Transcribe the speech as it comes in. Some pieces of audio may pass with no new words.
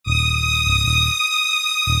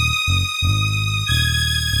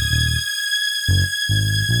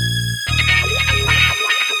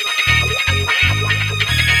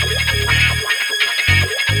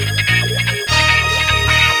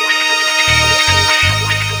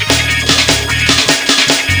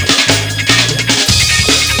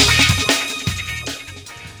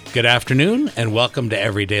Good afternoon, and welcome to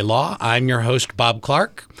Everyday Law. I'm your host, Bob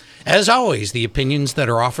Clark. As always, the opinions that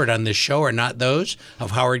are offered on this show are not those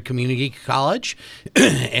of Howard Community College,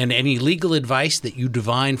 and any legal advice that you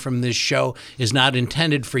divine from this show is not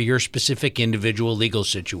intended for your specific individual legal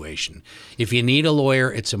situation. If you need a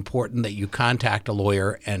lawyer, it's important that you contact a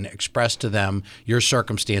lawyer and express to them your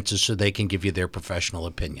circumstances so they can give you their professional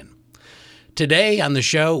opinion. Today on the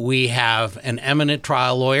show, we have an eminent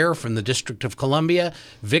trial lawyer from the District of Columbia,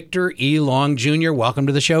 Victor E. Long, Jr. Welcome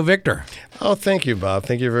to the show, Victor. Oh, thank you, Bob.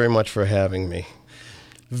 Thank you very much for having me.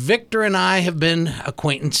 Victor and I have been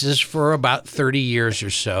acquaintances for about 30 years or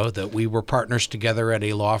so, that we were partners together at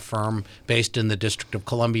a law firm based in the District of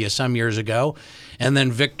Columbia some years ago. And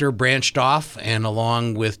then Victor branched off and,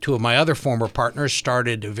 along with two of my other former partners,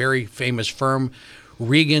 started a very famous firm,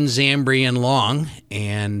 Regan, Zambri, and Long,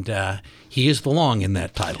 and he is the Long in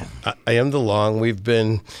that title. I am the Long. We've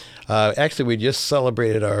been, actually, we just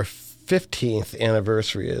celebrated our 15th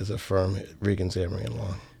anniversary as a firm, Regan, Zambri, and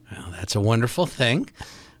Long. Well, that's a wonderful thing.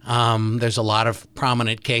 There's a lot of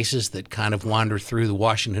prominent cases that kind of wander through the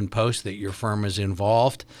Washington Post that your firm is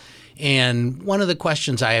involved. And one of the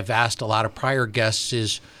questions I have asked a lot of prior guests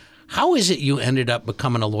is, how is it you ended up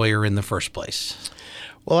becoming a lawyer in the first place?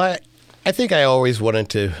 Well, I think I always wanted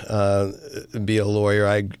to be a lawyer.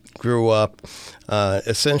 I grew up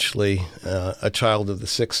essentially a child of the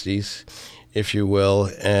 60s, if you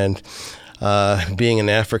will, and being an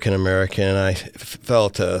African American, I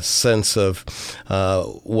felt a sense of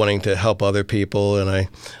wanting to help other people, and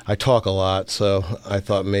I talk a lot, so I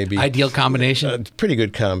thought maybe... Ideal combination? A pretty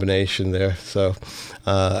good combination there. So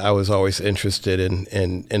I was always interested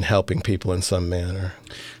in helping people in some manner.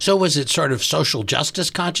 So was it sort of social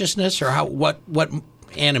justice consciousness, or what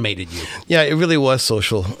animated you? Yeah, it really was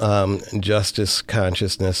social justice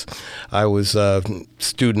consciousness. I was a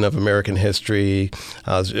student of American history.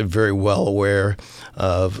 I was very well aware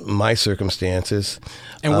of my circumstances.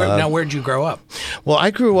 And where'd you grow up? Well,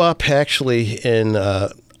 I grew up actually in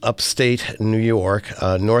upstate New York,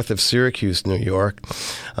 north of Syracuse, New York.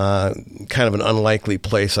 Kind of an unlikely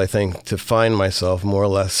place, I think, to find myself, more or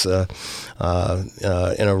less in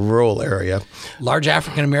a rural area. Large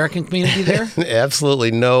African-American community there? Absolutely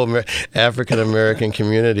no African-American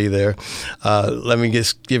community there. Let me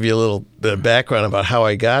just give you a little bit of background about how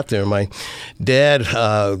I got there. My dad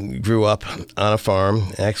grew up on a farm,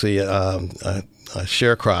 actually a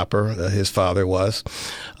sharecropper, his father was.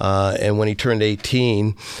 And when he turned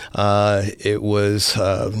 18, it was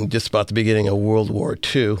just about the beginning of World War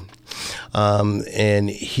II. And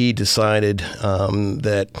he decided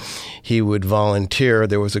that he would volunteer.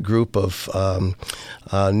 There was a group of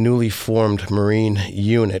newly formed Marine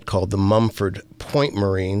unit called the Mumford Point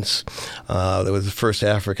Marines. That was the first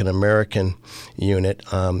African-American unit.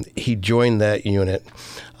 He joined that unit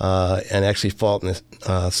and actually fought in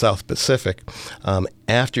the South Pacific.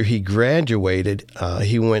 After he graduated,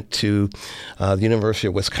 he went to the University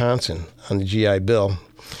of Wisconsin on the GI Bill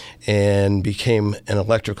and became an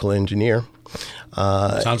electrical engineer.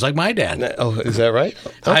 Sounds like my dad. Oh, is that right?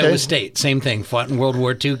 Okay. Iowa State, same thing. Fought in World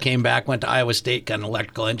War II, came back, went to Iowa State, got an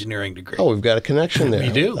electrical engineering degree. Oh, we've got a connection there.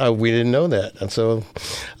 We do. We didn't know that. And so,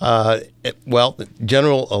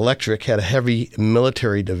 General Electric had a heavy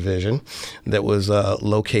military division that was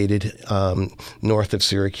located north of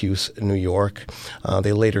Syracuse, New York.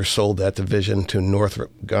 They later sold that division to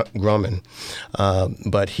Northrop Grumman.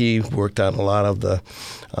 But he worked on a lot of the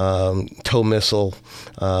tow missile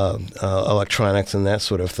electronics and that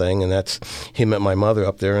sort of thing, and he met my mother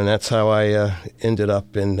up there, and that's how I ended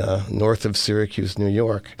up in north of Syracuse, New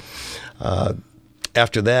York.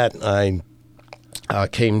 After that, I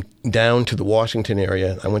came down to the Washington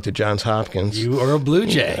area. I went to Johns Hopkins. You are a Blue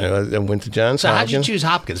Jay. I went to Johns Hopkins. So how'd you choose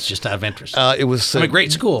Hopkins, just out of interest? It was a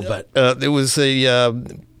great school, but... it was a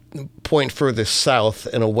point further south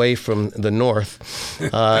and away from the north.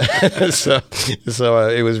 So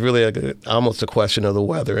it was really almost a question of the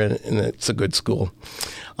weather, and it's a good school.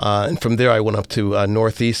 And from there, I went up to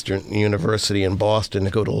Northeastern University in Boston to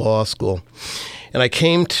go to law school. And I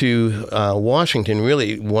came to Washington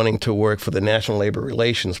really wanting to work for the National Labor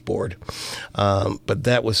Relations Board. But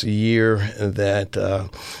that was a year that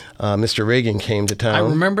Mr. Reagan came to town. I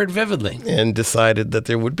remember it vividly. And decided that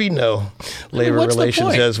there would be no labor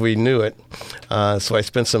relations as we knew it. So I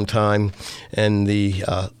spent some time in the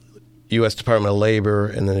U.S. Department of Labor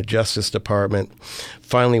and then the Justice Department,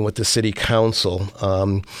 finally with the City Council,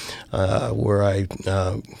 where I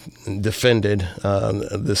defended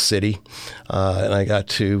the city. And I got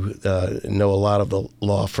to know a lot of the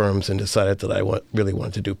law firms and decided that I really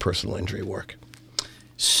wanted to do personal injury work.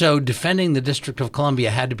 So defending the District of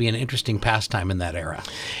Columbia had to be an interesting pastime in that era.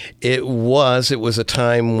 It was. It was a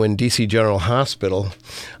time when D.C. General Hospital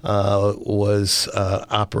was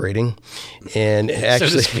operating, and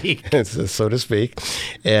actually, so to speak,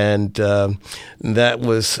 and that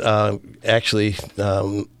was actually.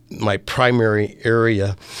 My primary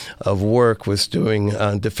area of work was doing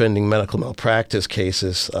defending medical malpractice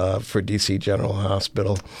cases for D.C. General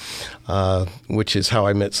Hospital, which is how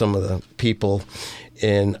I met some of the people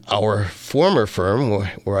in our former firm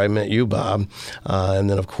where I met you, Bob. And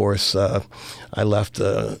then, of course, I left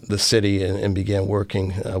the city and began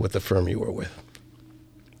working with the firm you were with.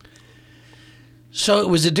 So it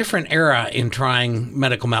was a different era in trying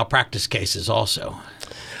medical malpractice cases also.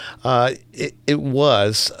 It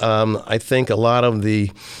was. I think a lot of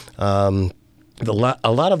the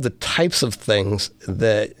types of things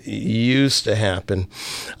that used to happen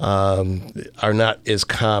are not as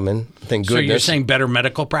common. Thank goodness. So you're saying better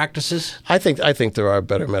medical practices? I think there are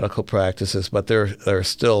better medical practices, but there are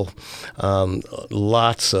still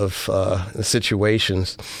lots of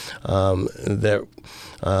situations that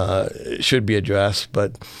should be addressed,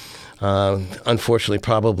 but. Unfortunately,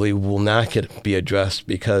 probably will not be addressed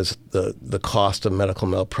because the cost of medical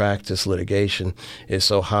malpractice litigation is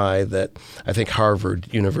so high that I think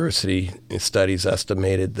Harvard University studies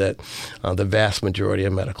estimated that the vast majority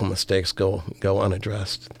of medical mistakes go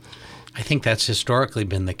unaddressed. I think that's historically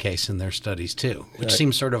been the case in their studies too, which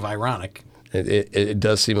seems sort of ironic. It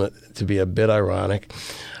does seem to be a bit ironic.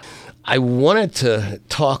 I wanted to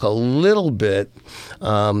talk a little bit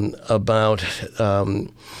about.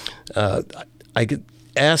 I get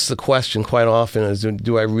asked the question quite often: is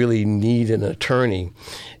do I really need an attorney?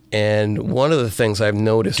 And one of the things I've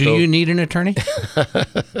noticed... Do you need an attorney?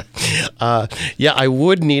 Yeah, I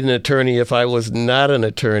would need an attorney if I was not an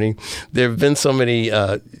attorney. There have been so many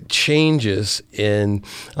changes in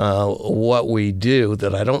what we do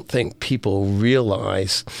that I don't think people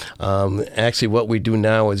realize. Actually, what we do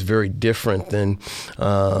now is very different than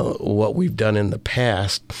what we've done in the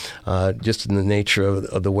past, just in the nature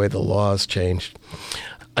of the way the laws changed.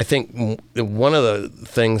 I think one of the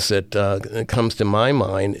things that comes to my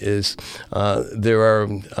mind is there are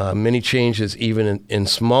many changes even in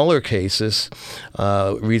smaller cases,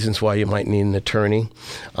 reasons why you might need an attorney.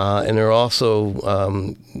 And there are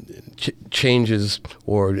also changes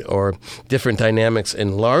or different dynamics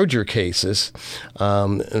in larger cases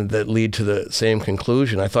that lead to the same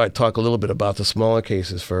conclusion. I thought I'd talk a little bit about the smaller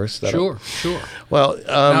cases first. Sure. Well,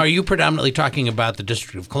 now, are you predominantly talking about the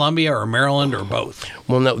District of Columbia or Maryland or both?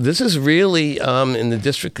 Well, no, this is really in the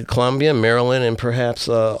District of Columbia, Maryland, and perhaps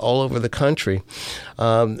all over the country.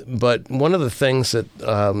 But one of the things that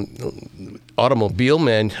automobile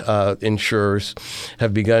insurers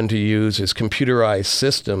have begun to use is computerized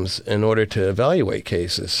systems in order to evaluate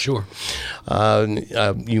cases. Sure.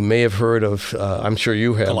 You may have heard of, I'm sure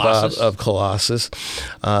you have, Colossus. Bob, of Colossus.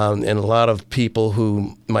 And a lot of people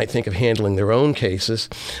who might think of handling their own cases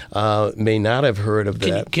may not have heard of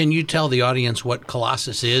that. Can you tell the audience what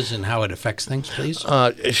Colossus is and how it affects things, please?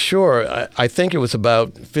 Sure. I think it was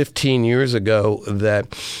about 15 years ago that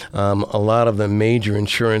a lot of the major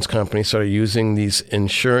insurance companies started using these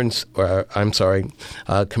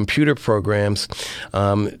computer programs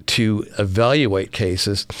to evaluate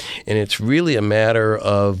cases. And it's really a matter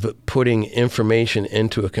of putting information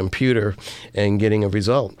into a computer and getting a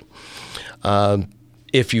result.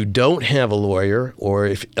 If you don't have a lawyer, or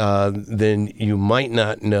if then you might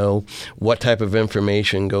not know what type of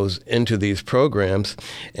information goes into these programs,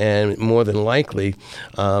 and more than likely,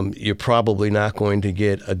 you're probably not going to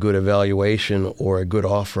get a good evaluation or a good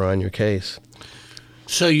offer on your case.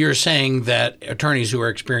 So you're saying that attorneys who are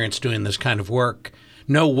experienced doing this kind of work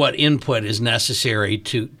know what input is necessary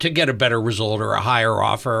to get a better result or a higher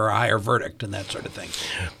offer or a higher verdict and that sort of thing.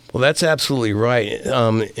 Well, that's absolutely right.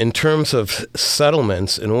 In terms of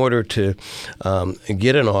settlements, in order to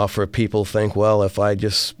get an offer, people think, well, if I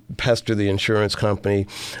just pester the insurance company,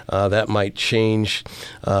 that might change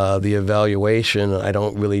the evaluation. I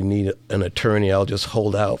don't really need an attorney. I'll just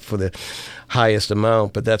hold out for the highest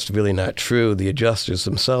amount, but that's really not true. The adjusters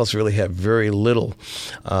themselves really have very little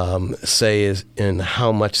say in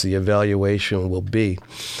how much the evaluation will be.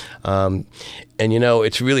 And,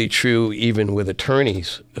 it's really true even with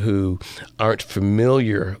attorneys who aren't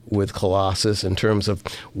familiar with Colossus in terms of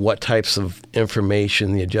what types of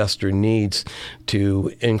information the adjuster needs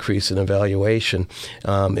to increase an evaluation.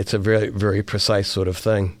 It's a very, very precise sort of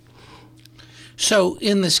thing. So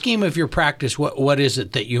in the scheme of your practice, what is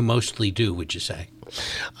it that you mostly do, would you say?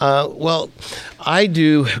 Well, I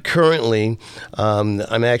do currently,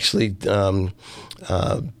 I'm actually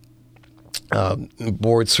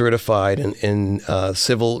board certified in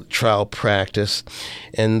civil trial practice,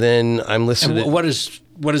 and then I'm listed. And what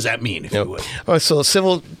does that mean, if you would? All right, so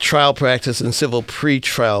civil trial practice and civil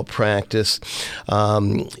pretrial practice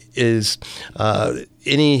is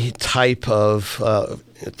any type of,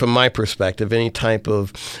 from my perspective, any type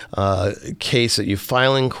of case that you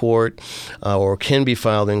file in court or can be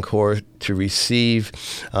filed in court to receive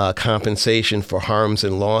compensation for harms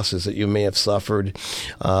and losses that you may have suffered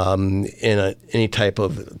in any type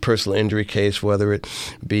of personal injury case, whether it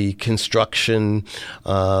be construction,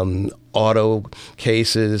 auto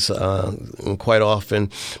cases, and quite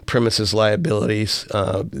often premises liabilities,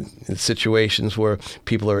 situations where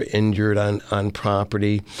people are injured on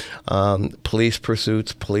property, police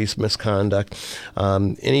pursuits, police misconduct,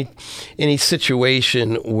 any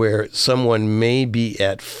situation where someone may be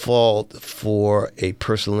at fault for a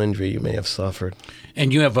personal injury you may have suffered.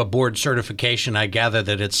 And you have a board certification. I gather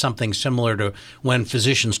that it's something similar to when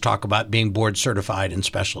physicians talk about being board certified in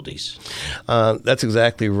specialties. That's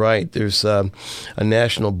exactly right. There's a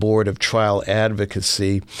National Board of Trial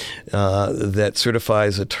Advocacy that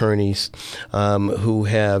certifies attorneys who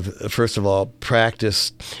have, first of all,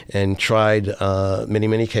 practiced and tried many,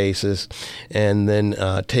 many cases, and then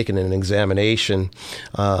taken an examination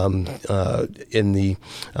in the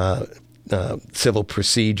civil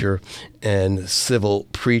procedure and civil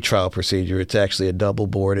pretrial procedure. It's actually a double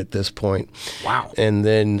board at this point. Wow. And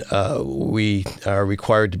then we are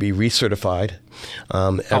required to be recertified.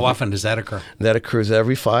 How often does that occur? That occurs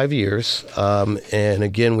every 5 years. And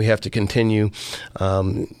again, we have to continue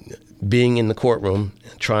being in the courtroom,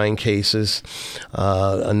 trying cases,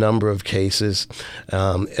 a number of cases,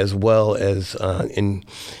 as well as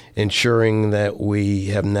ensuring that we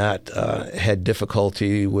have not had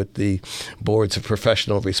difficulty with the boards of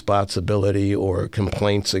professional responsibility or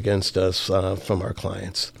complaints against us from our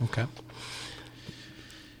clients. Okay.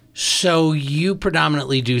 So you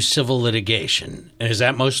predominantly do civil litigation. Is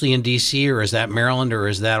that mostly in D.C., or is that Maryland, or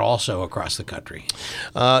is that also across the country?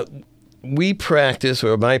 We practice,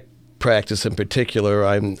 or my practice in particular,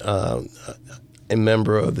 I'm a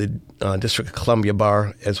member of the District of Columbia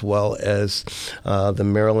Bar as well as the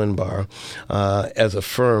Maryland Bar. As a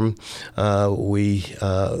firm, we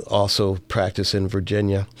also practice in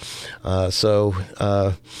Virginia. Bob,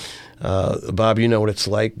 you know what it's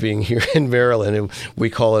like being here in Maryland. We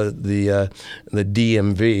call it the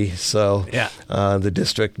DMV. So yeah. The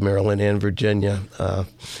District, Maryland, and Virginia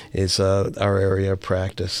is our area of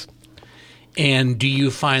practice. And do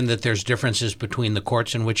you find that there's differences between the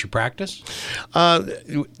courts in which you practice?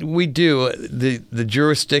 We do. The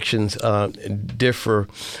jurisdictions differ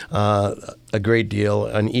a great deal,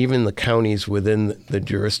 and even the counties within the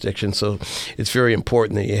jurisdiction. So it's very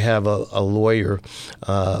important that you have a lawyer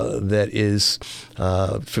that is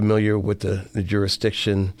familiar with the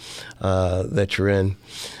jurisdiction that you're in.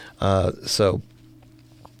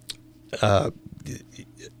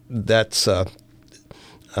 That's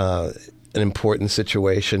an important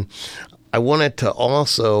situation. I wanted to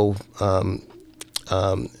also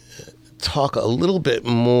talk a little bit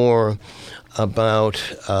more about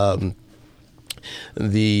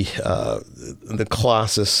the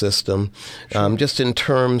Colossus system, just in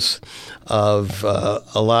terms of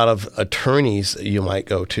a lot of attorneys you might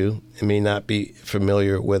go to and may not be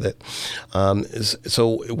familiar with it.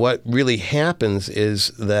 So what really happens is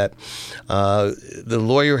that the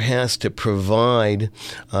lawyer has to provide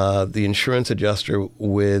the insurance adjuster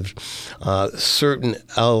with certain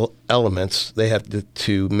elements. They have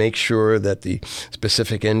to make sure that the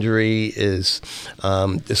specific injury is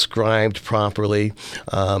described properly.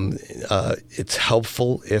 It's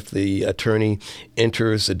helpful if the attorney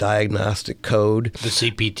enters the diagnostic code. The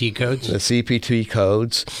CPT codes? The CPT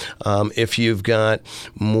codes. If you've got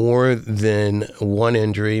more than one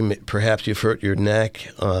injury, perhaps you've hurt your neck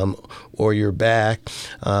or your back,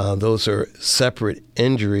 those are separate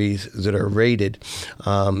injuries that are rated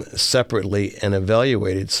separately and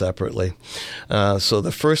evaluated separately. So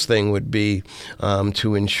the first thing would be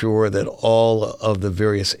to ensure that all of the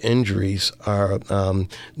various injuries are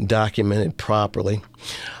documented properly.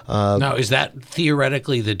 Now, is that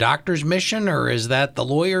theoretically the doctor's mission, or is that the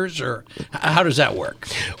lawyer's, or how does that work?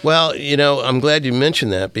 Well, I'm glad you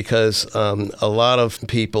mentioned that, because a lot of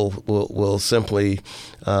people will simply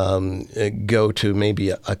go to maybe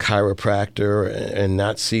a chiropractor and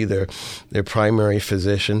not see their primary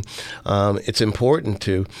physician. It's important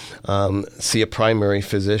to see a primary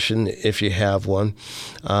physician if you have one.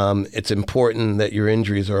 It's important that your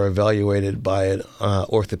injuries are evaluated by an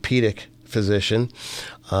orthopedic physician.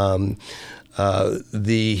 And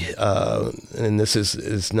this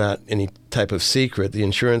is not any type of secret. The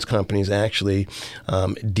insurance companies actually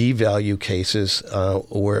devalue cases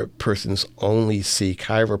where persons only see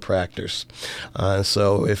chiropractors.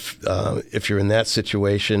 So if you're in that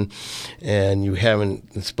situation and you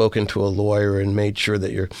haven't spoken to a lawyer and made sure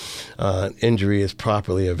that your injury is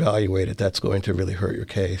properly evaluated, that's going to really hurt your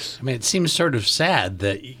case. I mean, it seems sort of sad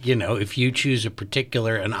that, if you choose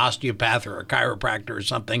an osteopath or a chiropractor or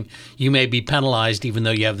something, you may be penalized even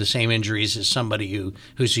though you have the same injuries as somebody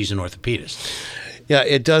who sees an orthopedist. Yeah,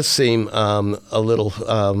 it does seem a little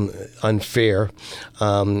unfair,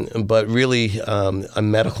 but really a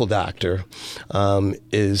medical doctor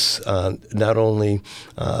is not only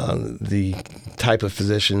the type of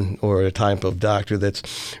physician or a type of doctor that's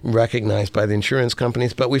recognized by the insurance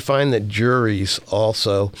companies, but we find that juries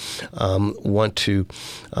also want to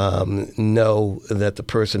know that the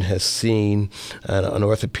person has seen an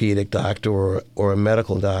orthopedic doctor or a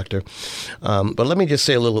medical doctor. But let me just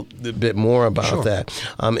say a little bit more about that.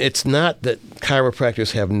 It's not that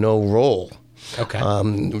chiropractors have no role. Okay.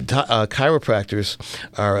 Chiropractors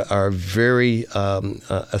are very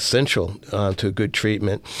essential to good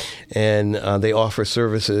treatment, and they offer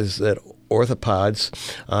services that orthopods,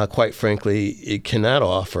 quite frankly, it cannot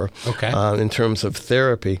offer in terms of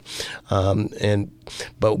therapy.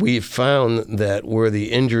 But we've found that where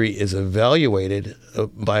the injury is evaluated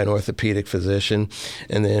by an orthopedic physician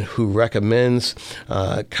and then who recommends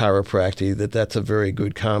chiropractic, that's a very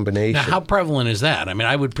good combination. Now, how prevalent is that? I mean,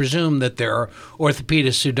 I would presume that there are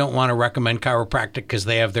orthopedists who don't want to recommend chiropractic because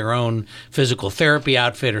they have their own physical therapy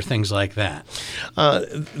outfit or things like that.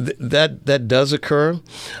 That does occur,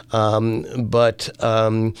 but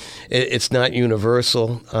it's not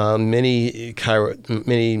universal. Many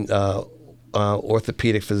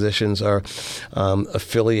orthopedic physicians are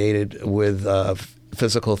affiliated with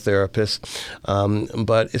physical therapists,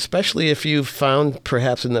 but especially if you've found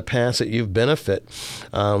perhaps in the past that you've benefit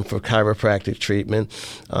for chiropractic treatment,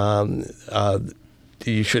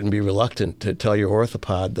 you shouldn't be reluctant to tell your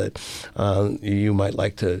orthopod that you might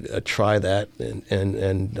like to try that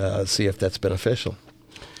and see if that's beneficial.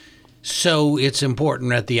 So it's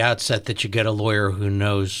important at the outset that you get a lawyer who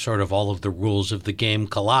knows sort of all of the rules of the game,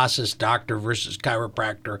 Colossus, doctor versus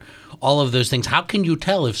chiropractor, all of those things. How can you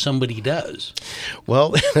tell if somebody does?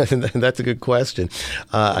 Well, that's a good question.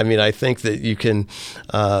 I think that you can...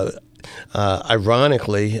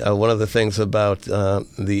 ironically, one of the things about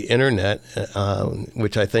the internet,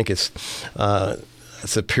 which I think is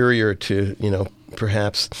superior to,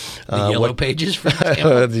 perhaps the yellow pages, for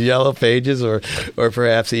example. The yellow pages, or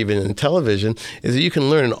perhaps even in television, is that you can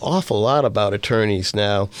learn an awful lot about attorneys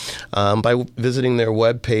now by visiting their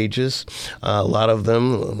web pages. A lot of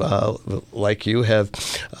them, like you, have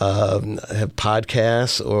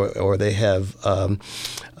podcasts or they have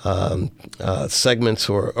segments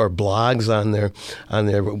or blogs on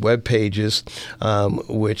their web pages,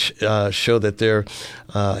 which show that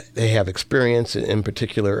they have experience in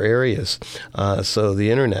particular areas. So the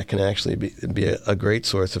internet can actually be a great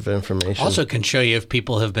source of information. Also can show you if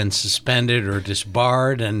people have been suspended or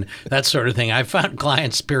disbarred and that sort of thing. I've found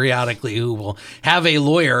clients periodically who will have a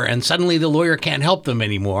lawyer and suddenly the lawyer can't help them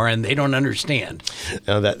anymore and they don't understand.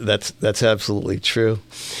 No, that's absolutely true.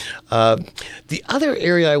 The other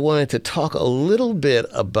area I wanted to talk a little bit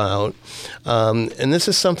about, and this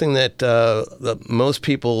is something that most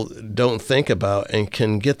people don't think about and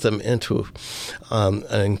can get them into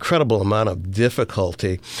an incredible amount of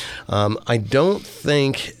difficulty. I don't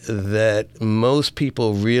think that most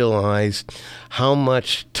people realize how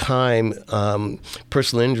much time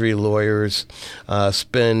personal injury lawyers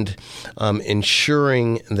spend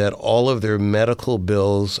ensuring that all of their medical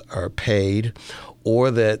bills are paid,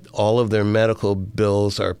 or that all of their medical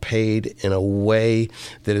bills are paid in a way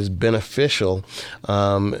that is beneficial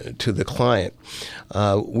to the client.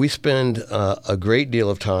 We spend a great deal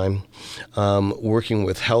of time working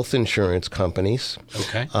with health insurance companies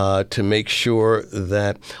to make sure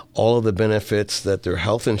that all of the benefits that their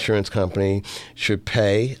health insurance company should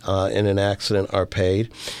pay in an accident are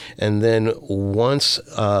paid. And then once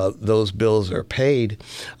those bills are paid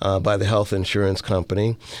by the health insurance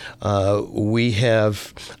company, we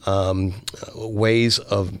have ways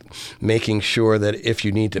of making sure that if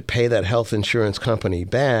you need to pay that health insurance company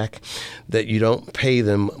back, that you don't pay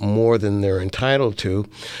them more than they're entitled to,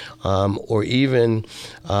 or even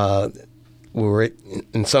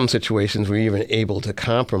in some situations we're even able to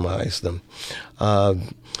compromise them.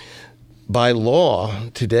 By law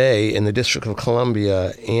today in the District of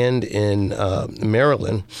Columbia and in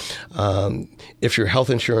Maryland, if your health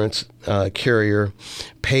insurance carrier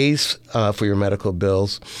pays for your medical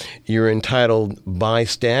bills, you're entitled by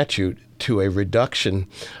statute to a reduction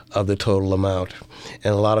of the total amount.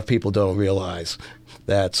 And a lot of people don't realize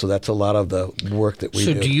that. So that's a lot of the work that we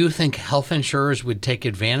do. So do you think health insurers would take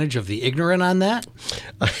advantage of the ignorant on that?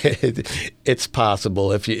 It's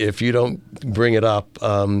possible. If you don't bring it up,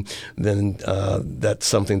 then that's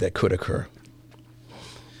something that could occur.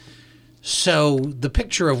 So the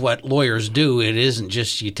picture of what lawyers do, it isn't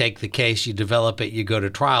just you take the case, you develop it, you go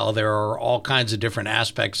to trial. There are all kinds of different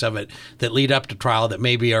aspects of it that lead up to trial that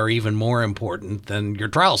maybe are even more important than your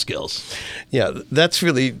trial skills. Yeah, that's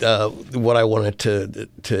really what I wanted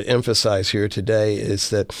to emphasize here today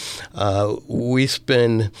is that we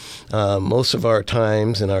spend most of our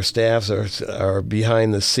times, and our staffs are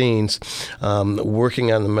behind the scenes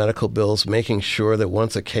working on the medical bills, making sure that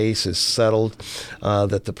once a case is settled,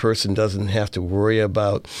 that the person doesn't have to worry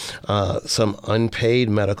about some unpaid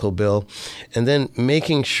medical bill, and then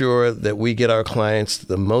making sure that we get our clients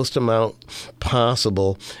the most amount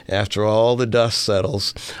possible after all the dust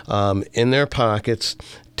settles in their pockets,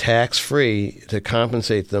 tax-free, to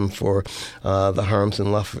compensate them for the harms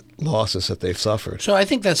and losses that they've suffered. So I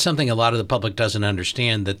think that's something a lot of the public doesn't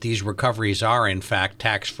understand, that these recoveries are, in fact,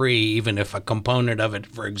 tax-free, even if a component of it,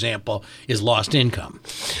 for example, is lost income.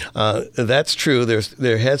 That's true.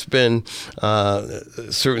 There has been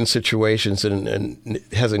certain situations, and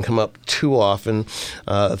it hasn't come up too often,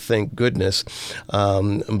 thank goodness,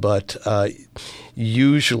 but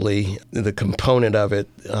usually the component of it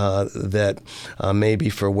that may be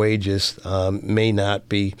for wages may not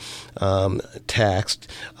be taxed.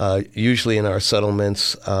 Usually in our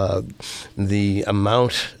settlements, the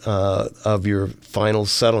amount of your final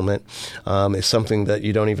settlement is something that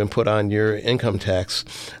you don't even put on your income tax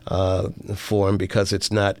form because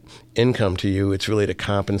it's not income to you. It's really to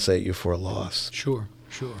compensate you for a loss. Sure.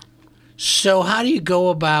 So how do you go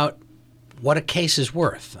about what a case is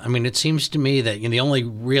worth? I mean, it seems to me that the only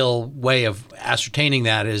real way of ascertaining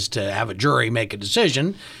that is to have a jury make a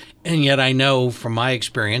decision. And yet I know from my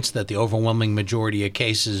experience that the overwhelming majority of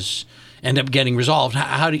cases end up getting resolved.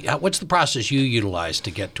 What's the process you utilize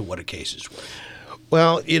to get to what a case is worth?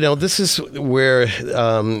 Well, this is where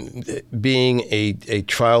being a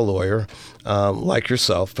trial lawyer, like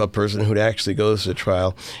yourself, a person who actually goes to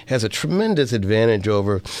trial, has a tremendous advantage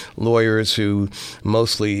over lawyers who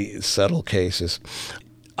mostly settle cases.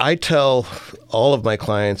 I tell all of my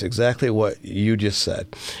clients exactly what you just said,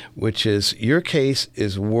 which is your case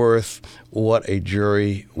is worth what a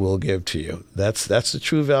jury will give to you. That's the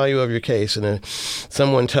true value of your case. And if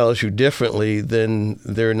someone tells you differently, then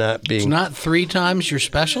they're not being... It's not 3 times your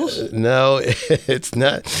specials? No, it's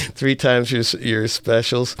not 3 times your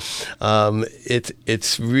specials.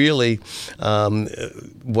 It's really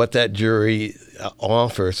what that jury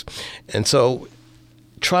offers. And so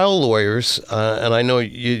trial lawyers, and I know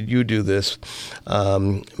you do this,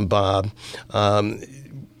 Bob,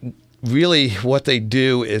 really what they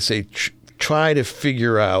do is they try to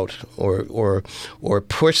figure out or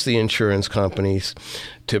push the insurance companies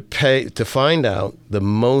to find out the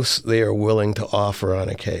most they are willing to offer on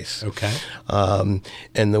a case. Okay.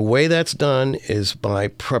 And the way that's done is by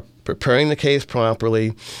preparing the case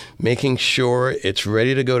properly, making sure it's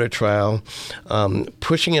ready to go to trial,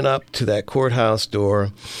 pushing it up to that courthouse door,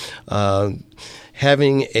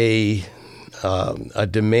 having a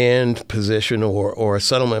demand position or a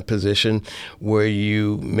settlement position where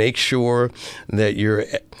you make sure that you're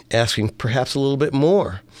asking perhaps a little bit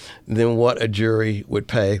more than what a jury would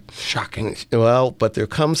pay. Shocking. Well, but there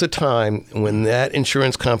comes a time when that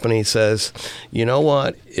insurance company says, you know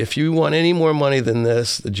what, if you want any more money than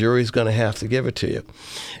this, the jury's going to have to give it to you.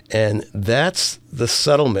 And that's the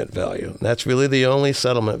settlement value. That's really the only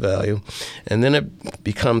settlement value. And then it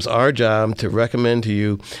becomes our job to recommend to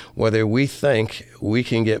you whether we think we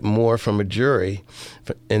can get more from a jury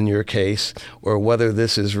in your case or whether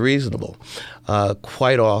this is reasonable.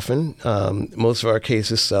 Quite often, most of our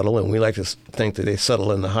cases settle, and we like to think that they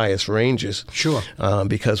settle in the highest ranges. Sure.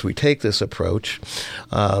 Because we take this approach.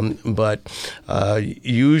 But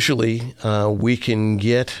usually we can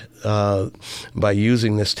get, by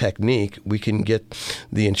using this technique, we can get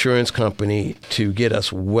the insurance company to get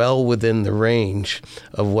us well within the range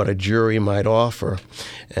of what a jury might offer.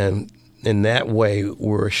 And in that way,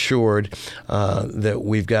 we're assured that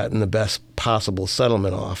we've gotten the best possible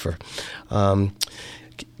settlement offer.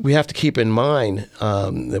 We have to keep in mind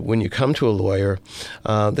that when you come to a lawyer,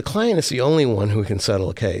 the client is the only one who can settle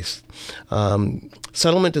a case.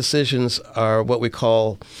 Settlement decisions are what we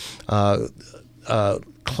call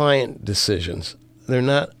client decisions. They're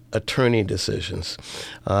not attorney decisions.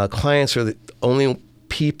 Clients are the only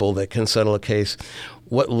people that can settle a case.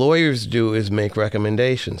 what lawyers do is make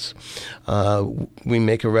recommendations. We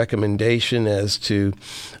make a recommendation as to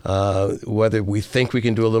whether we think we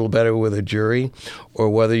can do a little better with a jury, or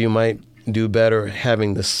whether you might do better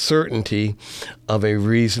having the certainty of a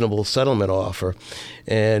reasonable settlement offer.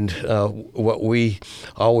 And what we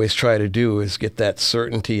always try to do is get that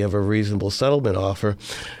certainty of a reasonable settlement offer.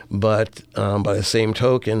 But by the same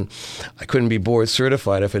token, I couldn't be board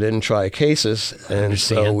certified if I didn't try cases. And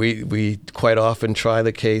so we quite often try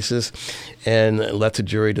the cases and let the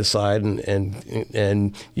jury decide,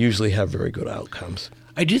 and usually have very good outcomes.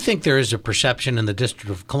 I do think there is a perception in the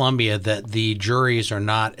District of Columbia that the juries are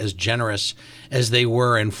not as generous as they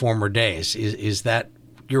were in former days. Is that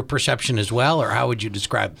your perception as well, or how would you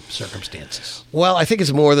describe circumstances? Well, I think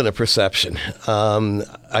it's more than a perception.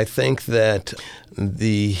 I think that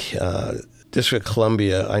the District of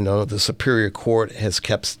Columbia, I know the Superior Court has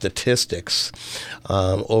kept statistics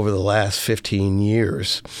over the last 15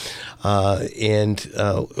 years. And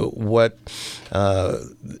what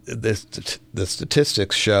the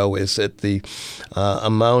statistics show is that the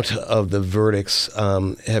amount of the verdicts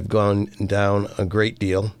have gone down a great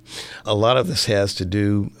deal. A lot of this has to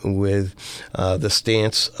do with the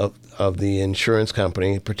stance of the insurance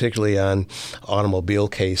company, particularly on automobile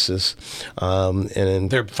cases. And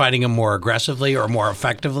they're fighting them more aggressively or more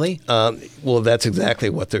effectively? Well, that's exactly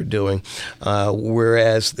what they're doing.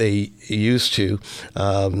 Whereas they used to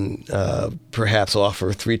perhaps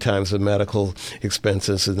offer 3 times the medical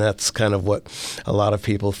expenses, and that's kind of what a lot of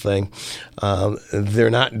people think. They're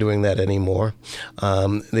not doing that anymore.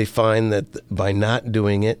 They find that by not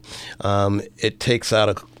doing it, it takes out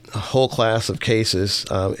a whole class of cases.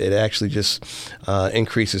 It actually just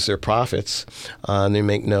increases their profits. And they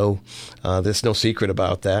make there's no secret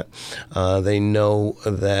about that. They know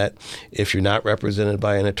that if you're not represented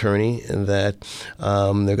by an attorney, that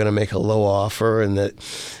they're going to make a low offer, and that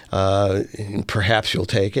perhaps you'll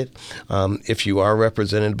take it. If you are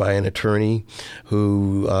represented by an attorney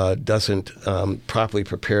who doesn't properly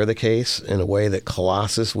prepare the case in a way that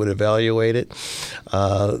Colossus would evaluate it,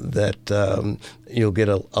 that you'll get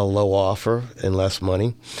a low offer and less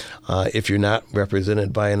money. If you're not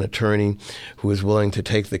represented by an attorney who is willing to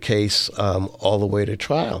take the case all the way to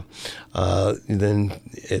trial, then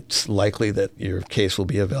it's likely that your case will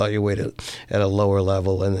be evaluated at a lower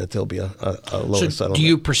level, and that there'll be a lower settlement. Do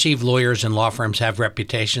you perceive lawyers and law firms have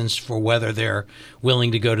reputations for whether they're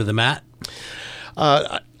willing to go to the mat?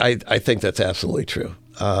 I think that's absolutely true.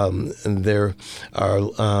 There are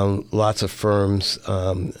lots of firms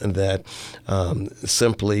that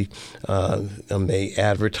simply may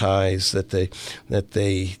advertise that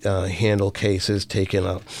they handle cases, take in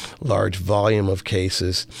a large volume of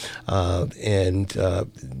cases, and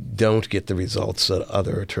don't get the results that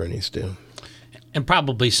other attorneys do. And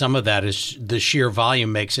probably some of that is the sheer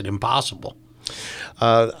volume makes it impossible.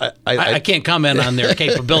 I can't comment on their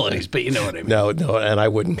capabilities, but you know what I mean. No, and I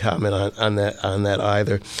wouldn't comment on that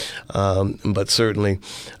either. But certainly,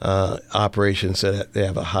 operations that they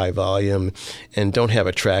have a high volume and don't have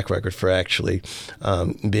a track record for actually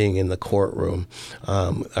being in the courtroom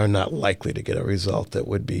are not likely to get a result that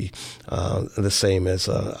would be the same as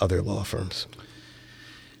other law firms.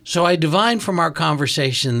 So I divine from our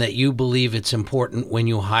conversation that you believe it's important when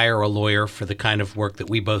you hire a lawyer for the kind of work that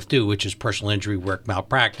we both do, which is personal injury work,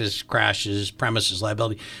 malpractice, crashes, premises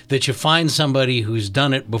liability, that you find somebody who's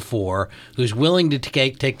done it before, who's willing to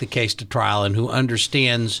take the case to trial, and who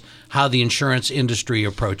understands how the insurance industry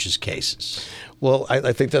approaches cases. Well,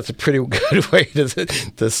 I think that's a pretty good way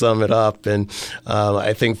to sum it up. And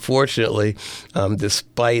I think, fortunately,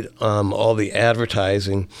 despite all the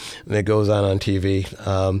advertising that goes on TV,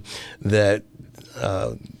 that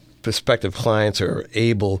prospective clients are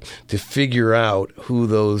able to figure out who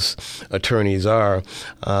those attorneys are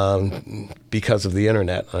because of the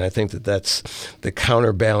internet. And I think that that's the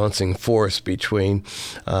counterbalancing force between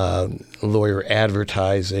lawyer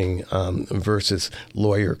advertising versus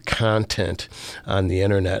lawyer content on the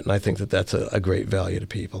internet. And I think that that's a great value to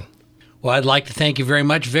people. Well, I'd like to thank you very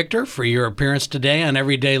much, Victor, for your appearance today on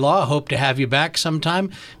Everyday Law. Hope to have you back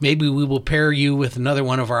sometime. Maybe we will pair you with another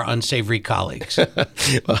one of our unsavory colleagues.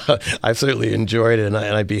 Well, I've certainly enjoyed it, and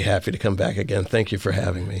I'd be happy to come back again. Thank you for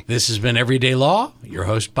having me. This has been Everyday Law. Your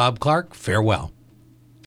host, Bob Clark. Farewell.